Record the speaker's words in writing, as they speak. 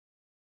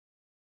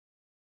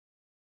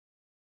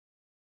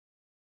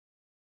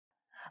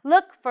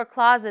Look for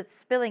closets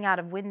spilling out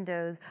of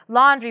windows,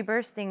 laundry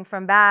bursting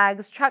from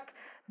bags, truck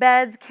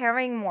beds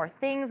carrying more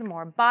things,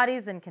 more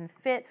bodies than can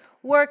fit,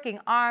 working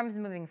arms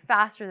moving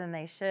faster than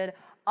they should,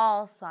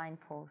 all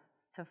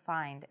signposts to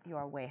find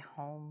your way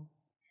home.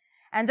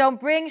 And don't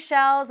bring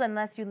shells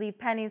unless you leave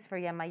pennies for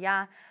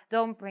Yamaya.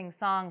 Don't bring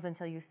songs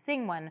until you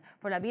sing one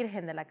por la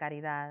Virgen de la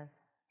Caridad.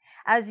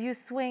 As you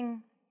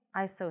swing,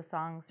 I sew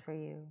songs for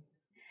you.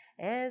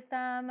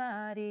 Esta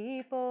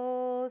mariposa,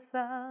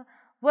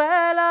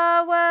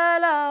 vuela,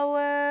 vuela,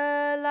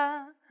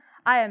 vuela.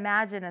 I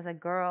imagine as a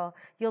girl,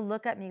 you'll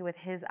look at me with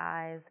his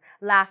eyes,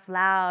 laugh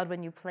loud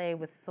when you play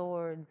with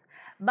swords.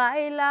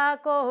 Baila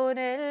con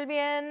el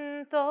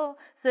viento,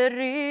 se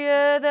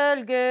ríe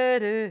del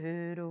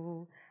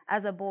guerrero.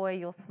 As a boy,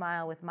 you'll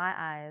smile with my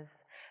eyes.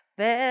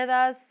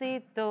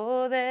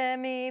 Pedacito de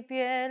mi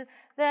piel,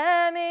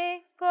 de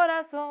mi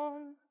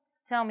corazón.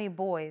 Tell me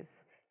boys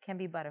can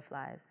be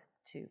butterflies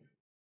too.